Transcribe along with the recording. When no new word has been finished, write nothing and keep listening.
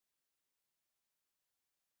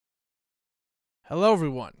Hello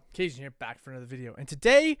everyone, Cajun here, back for another video, and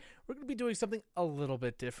today we're going to be doing something a little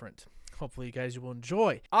bit different. Hopefully you guys will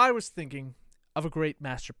enjoy. I was thinking of a great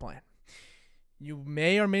master plan. You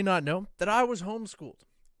may or may not know that I was homeschooled,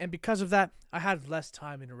 and because of that, I had less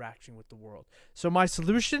time interacting with the world. So my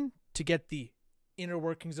solution to get the inner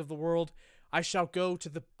workings of the world, I shall go to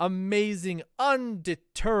the amazing,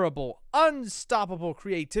 undeterrable, unstoppable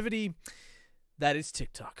creativity that is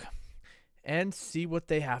TikTok, and see what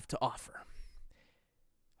they have to offer.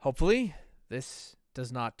 Hopefully, this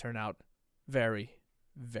does not turn out very,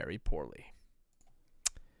 very poorly.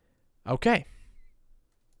 Okay.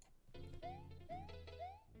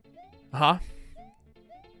 Huh?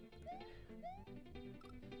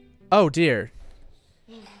 Oh dear.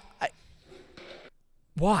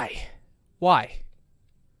 Why? Why?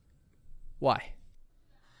 Why?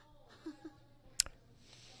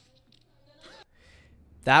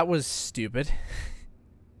 That was stupid.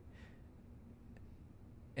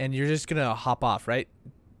 And you're just gonna hop off, right?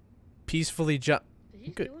 Peacefully jump.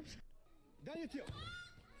 Good.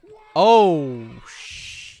 Oh,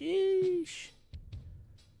 sheesh.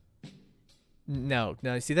 No,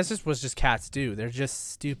 see, this was just cats do. They're just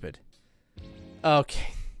stupid.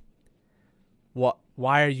 Okay. What?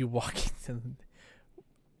 Why are you walking to them?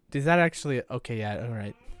 Is that actually okay? Yeah. All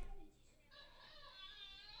right.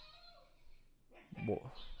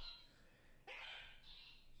 Whoa.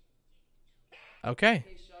 Okay.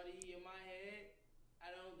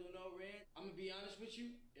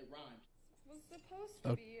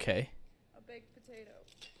 Okay. A baked potato.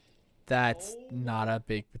 That's not a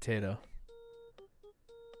baked potato.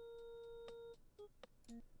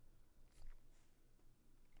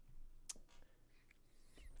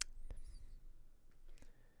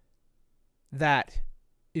 That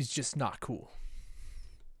is just not cool.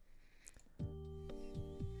 So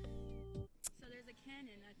there's a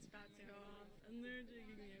cannon that's about to go off, and they're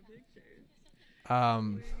taking a picture. We're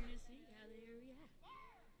gonna see how they react.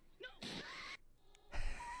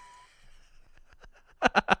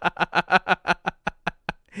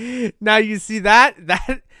 Now you see that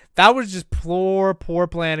was just poor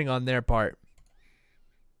planning on their part.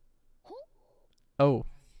 Oh.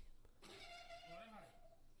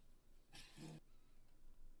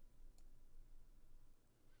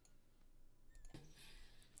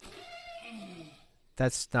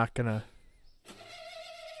 That's not gonna.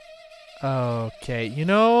 Okay, you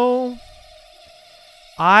know,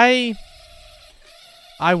 I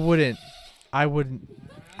wouldn't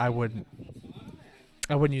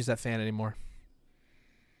use that fan anymore.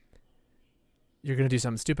 You're gonna do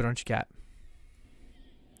something stupid, aren't you, cat?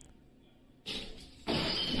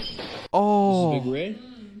 Oh. This is Big Ray?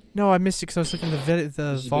 No, I missed it because I was looking at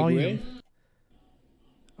the volume.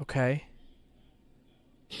 Okay.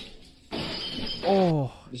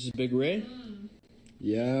 Oh. This is Big Ray?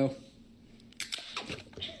 Yeah.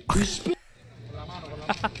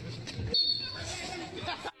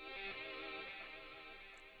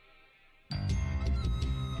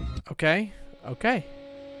 Okay. Okay.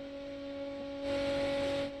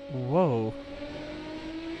 Whoa.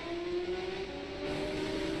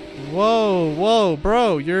 Whoa,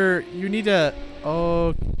 bro. You need to.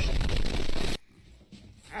 Oh.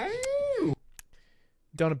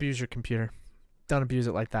 Don't abuse your computer. Don't abuse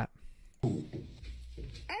it like that.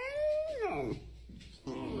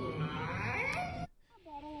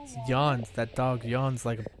 It yawns. That dog yawns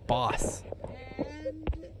like a boss.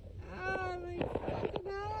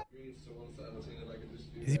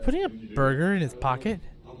 Is he putting a burger in his pocket?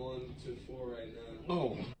 I'm on to 4 right now.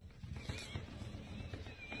 Oh.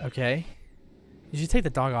 Okay. You should take the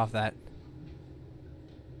dog off that.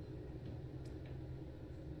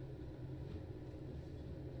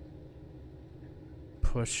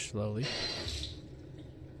 Push slowly.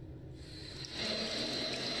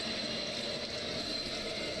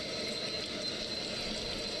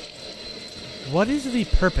 What is the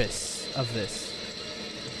purpose of this?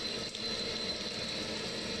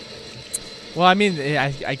 Well, I mean,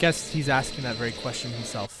 I guess he's asking that very question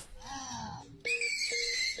himself.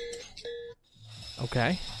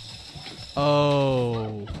 Okay.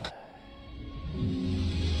 Oh.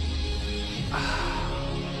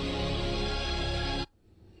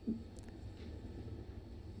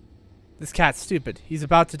 This cat's stupid. He's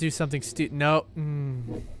about to do something stupid. No.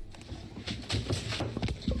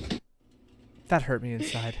 That hurt me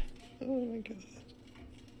inside. Oh my god.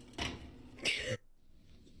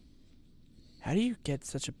 How do you get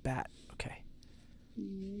such a bat? Okay.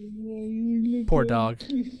 Poor dog.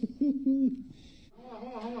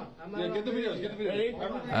 Hold on. Yeah, get the videos. Get the videos.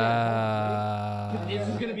 This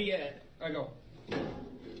is gonna be it. I go.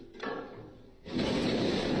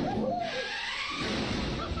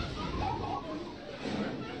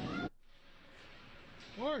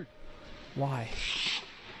 Why?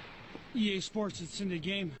 EA Sports, it's in the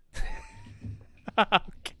game.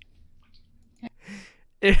 Okay.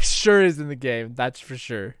 It sure is in the game, that's for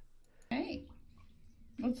sure. Hey,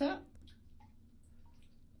 what's up?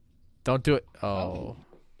 Don't do it. Oh.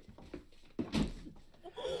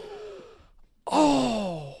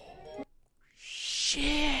 Oh.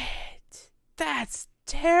 Shit. That's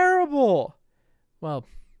terrible. Well,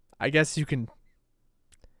 I guess you can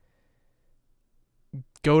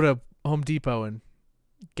go to Home Depot and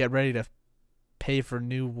get ready to pay for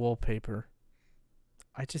new wallpaper.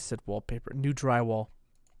 I just said wallpaper. New drywall.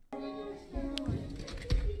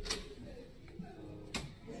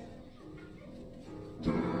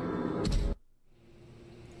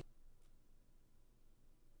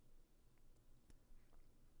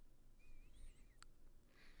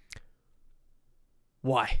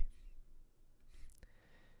 Why?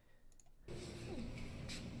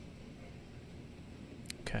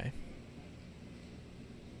 Okay.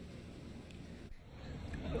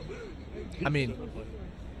 I mean,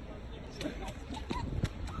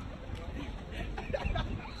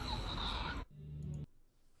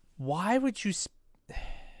 why would you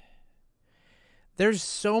there's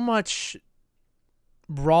so much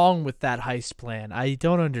wrong with that heist plan. I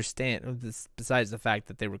don't understand this, besides the fact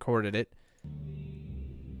that they recorded it.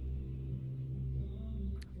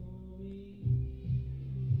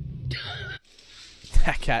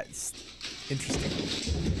 That cat's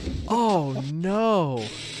interesting. Oh no.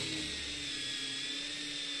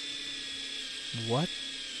 What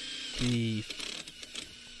the...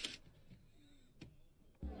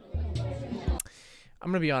 I'm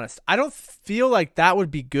gonna be honest. I don't feel like that would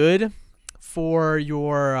be good for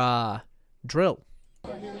your drill.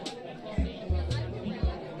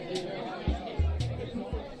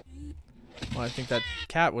 Well, I think that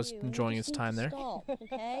cat was enjoying his time there. Stop,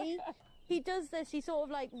 okay? He does this. He sort of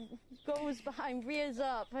like goes behind, rears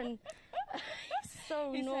up, and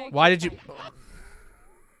so naughty. Why did you?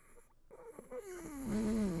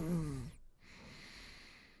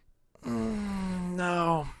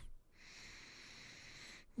 No.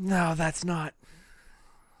 No, that's not.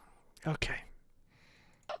 Okay.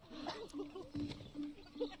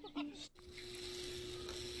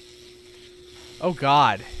 Oh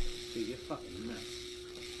God. Dude, you're fucking nuts.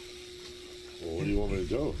 Well, what do you want me to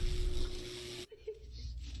do?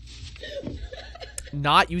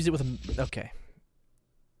 Not use it with a... Okay.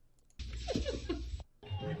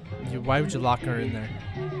 Why would you lock her in there?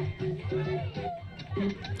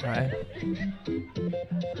 Alright.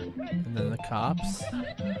 And then the cops.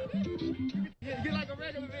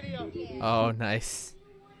 Oh, nice.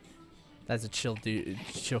 That's a chill dude,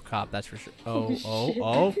 chill cop, that's for sure.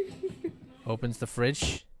 Oh. Opens the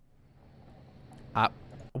fridge.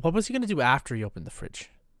 What was he gonna do after he opened the fridge?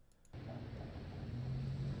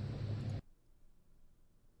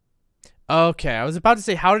 Okay, I was about to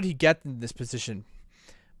say, how did he get in this position?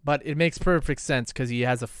 But it makes perfect sense because he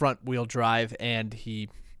has a front wheel drive and he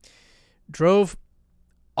drove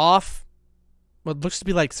off what looks to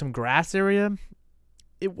be like some grass area.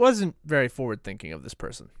 It wasn't very forward thinking of this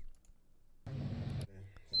person.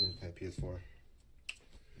 PS4.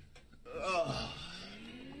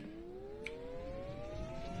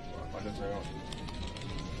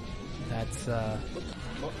 That's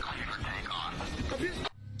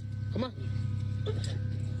Come on.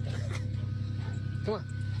 Come on.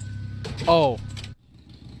 oh.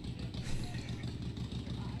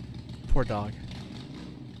 Poor dog.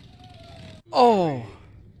 Oh.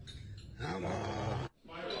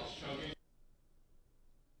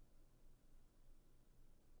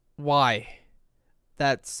 Why?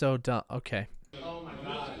 That's so dumb. Okay.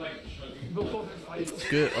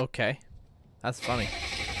 Good. Okay. That's funny.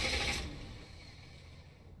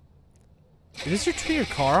 Is this your turn your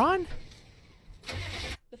car on?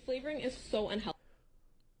 The flavoring is so unhealthy.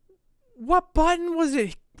 What button was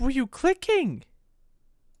it? Were you clicking?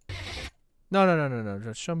 No.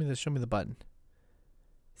 Just show me the button.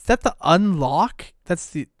 Is that the unlock?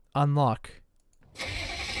 That's the unlock.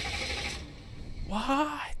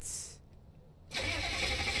 What?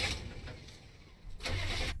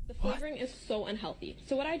 The flavoring is so unhealthy.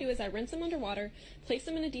 So what I do is I rinse them underwater, place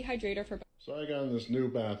them in a dehydrator for... So I got this new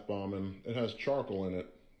bath bomb, and it has charcoal in it,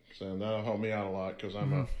 and that'll help me out a lot because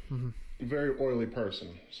I'm a very oily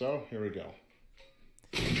person. So here we go.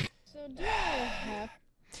 So do I have...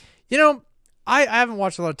 You know, I haven't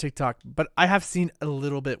watched a lot of TikTok, but I have seen a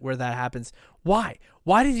little bit where that happens. Why?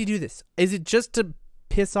 Why did you do this? Is it just to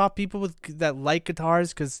piss off people that like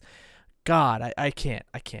guitars? Because, God, I can't.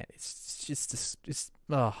 It's just, it's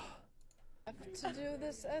ugh. to do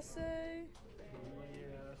this essay?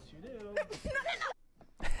 Yes, you do.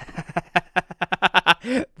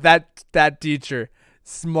 that teacher,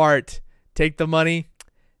 smart. Take the money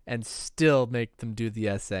and still make them do the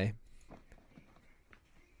essay.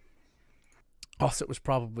 Also, it was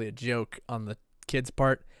probably a joke on the kid's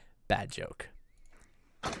part. Bad joke.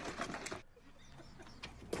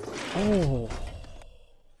 Oh.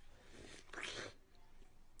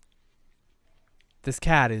 This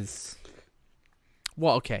cat is...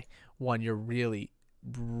 Well, okay. One, you're really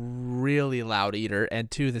loud eater. And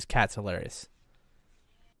two, this cat's hilarious.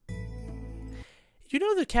 You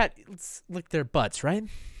know the cat lick their butts, right?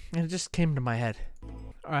 And it just came to my head.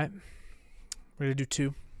 Alright. We're gonna do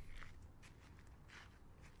 2.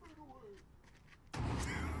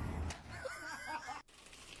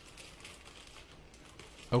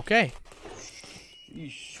 Okay.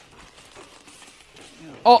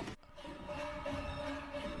 Oh!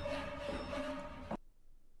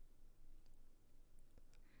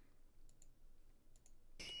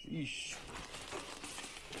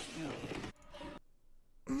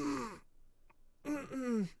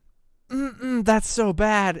 That's so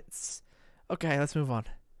bad. It's... Okay, let's move on.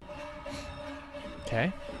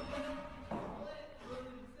 Okay.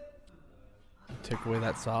 Take away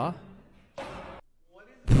that saw.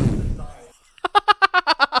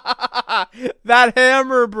 That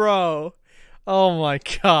hammer, bro. Oh my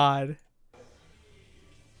god.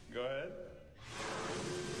 Go ahead.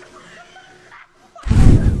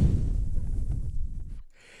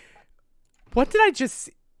 What did I just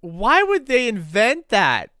see? Why would they invent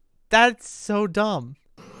that? That's so dumb.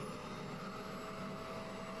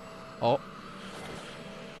 Oh.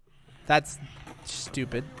 That's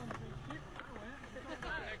stupid.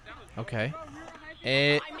 Okay.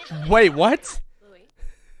 Wait, what? Louis,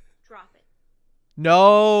 drop it.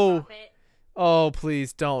 No. Drop it. Oh,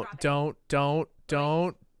 please don't. Don't.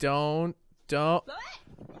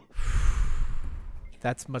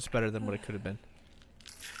 That's much better than what it could have been.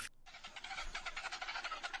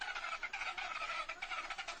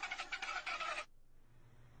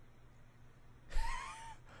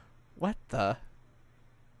 What the?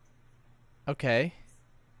 Okay.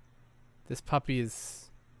 This puppy is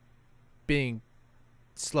being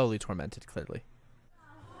slowly tormented, clearly.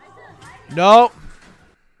 No!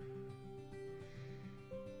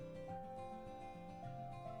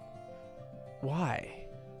 Why?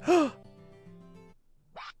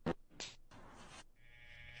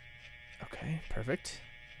 Okay, perfect.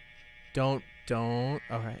 Don't.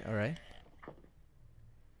 Alright, alright.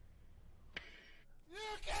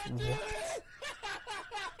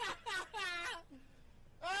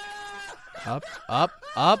 What?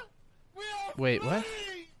 Up. Wait, what?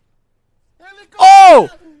 Oh!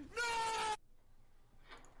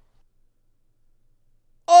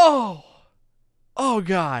 Oh! Oh,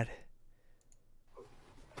 God.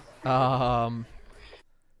 What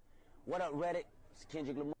up, Reddit? It's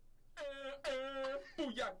Kendrick Lamar.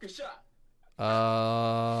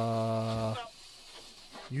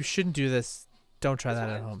 You shouldn't do this. Don't try that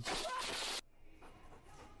at home.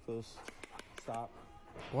 Stop.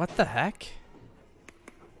 What the heck?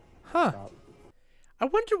 Huh. Stop. I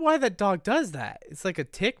wonder why that dog does that. It's like a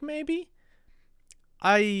tick, maybe?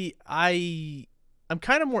 I'm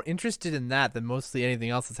kind of more interested in that than mostly anything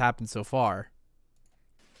else that's happened so far.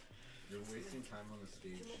 You're wasting time on the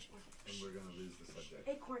stage, and we're gonna lose the subject.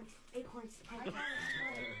 Acorns.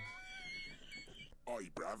 Oi,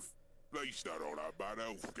 bruv. Let's not all about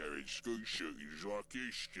healthcare in school shootings like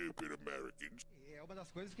you stupid Americans. É uma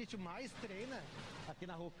das coisas que a gente mais treina aqui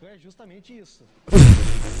na Rocan é justamente isso.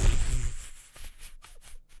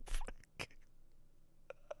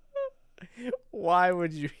 Why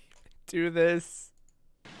would you do this?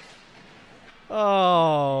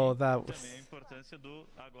 Oh, that was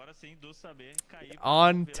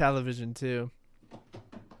on television too.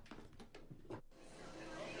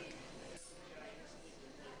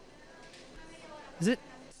 Is it?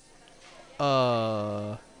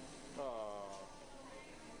 I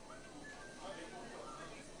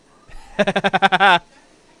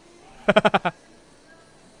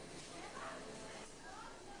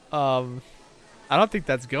don't think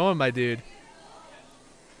that's going, my dude.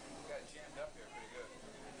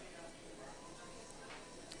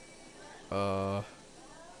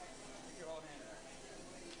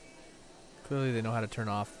 Clearly they know how to turn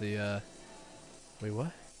off the, wait,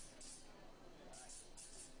 what?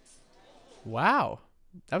 Wow.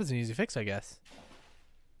 That was an easy fix, I guess.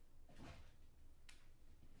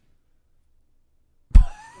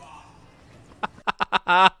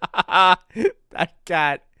 That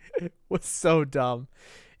cat was so dumb.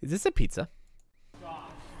 Is this a pizza? No,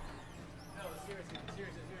 seriously,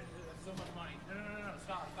 that's so much money. No,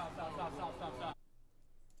 stop.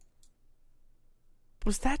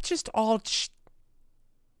 Was that just all...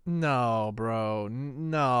 No, bro.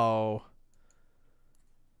 No.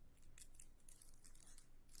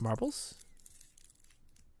 Marbles?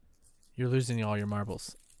 You're losing all your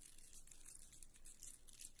marbles.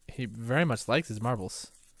 He very much likes his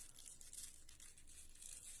marbles.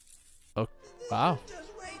 Oh, wow.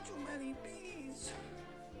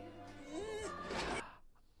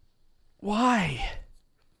 Why?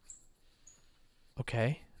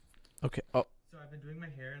 Okay. Okay. Oh. So I've been doing my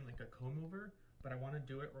hair in like a comb over, but I want to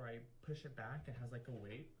do it where I push it back. It has like a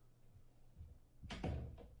weight.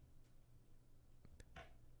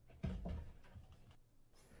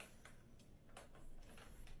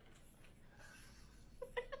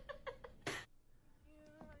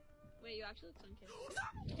 Wait, you actually look so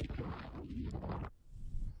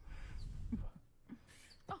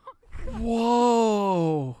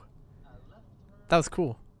Whoa. That was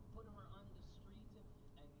cool.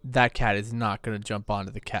 That cat is not gonna jump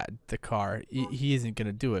onto the car. He isn't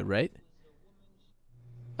gonna do it, right?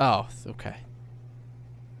 Oh, okay.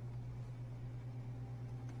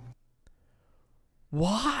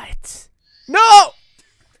 What? No!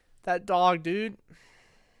 That dog, dude.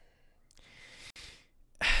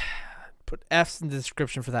 Put F's in the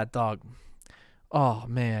description for that dog. Oh,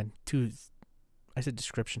 man. I said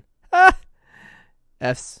description.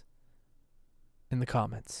 F's in the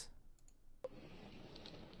comments.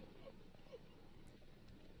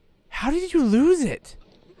 How did you lose it?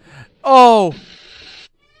 Oh.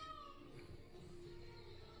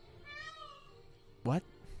 What?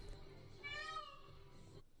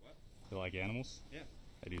 You like animals? Yeah.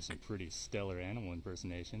 I do some pretty stellar animal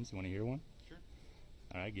impersonations. You want to hear one? Sure.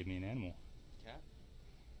 All right, give me an animal. Cat.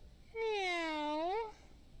 Meow.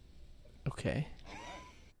 Okay.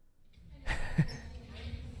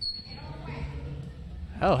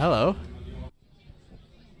 Oh, hello.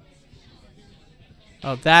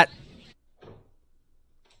 Oh, that.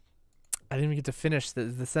 I didn't even get to finish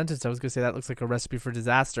the sentence. I was going to say that looks like a recipe for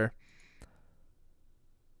disaster.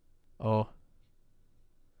 Oh.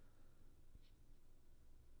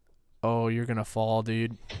 Oh, you're going to fall,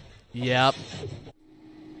 dude. Yep.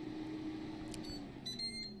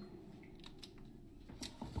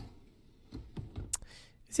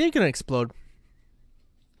 Is he going to explode?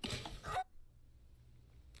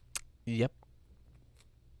 Yep.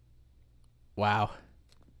 Wow.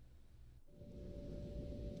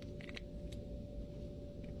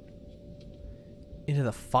 Into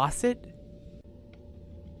the faucet?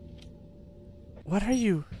 What are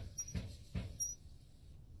you?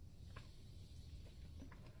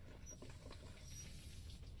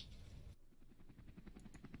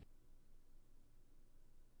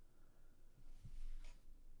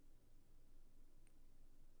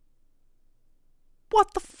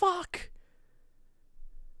 What the fuck?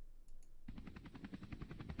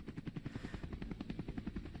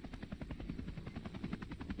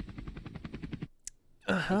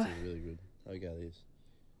 This is really good. How go this?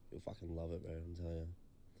 You'll fucking love it, bro. I'm telling you.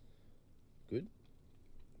 Good?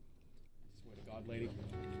 Swear to God, lady.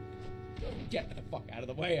 Get the fuck out of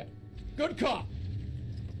the way. Good cop.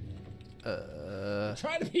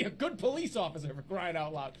 Try to be a good police officer, for crying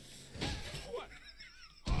out loud.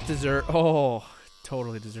 Dessert. Oh,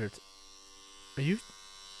 totally dessert. Are you?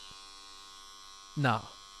 No.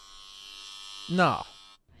 No.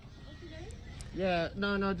 Yeah,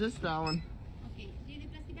 no, just that one. Okay, do you need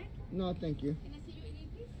plastic bag? No, thank you. Can I see your email,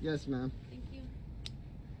 please? Yes, ma'am. Thank you.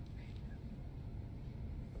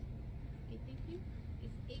 Okay, thank you.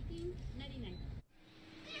 It's $18.99.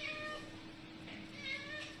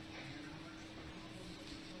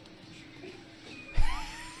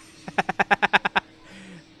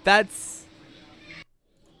 That's.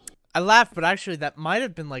 I laughed, but actually, that might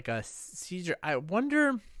have been like a seizure. I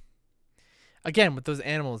wonder. Again, with those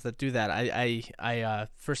animals that do that, I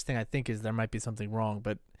first thing I think is there might be something wrong,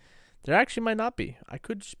 but there actually might not be. I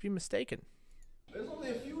could just be mistaken. There's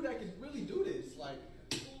only a few that can really do this. Like.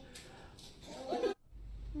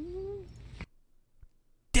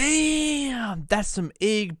 Damn, that's some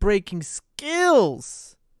egg-breaking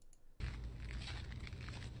skills.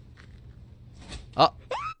 Oh.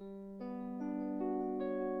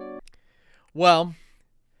 Well,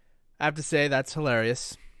 I have to say that's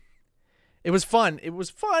hilarious. It was fun. It was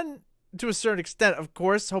fun to a certain extent, of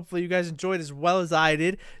course. Hopefully you guys enjoyed as well as I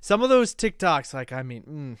did. Some of those TikToks, like, I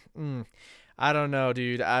mean, I don't know,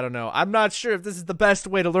 dude. I don't know. I'm not sure if this is the best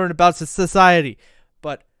way to learn about society,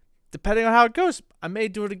 but depending on how it goes, I may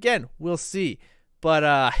do it again. We'll see.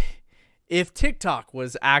 But if TikTok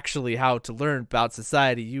was actually how to learn about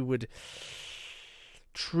society, you would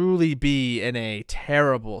truly be in a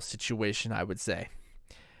terrible situation, I would say.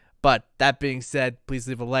 But that being said, please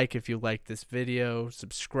leave a like if you like this video,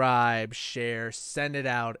 subscribe, share, send it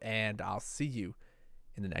out, and I'll see you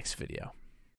in the next video.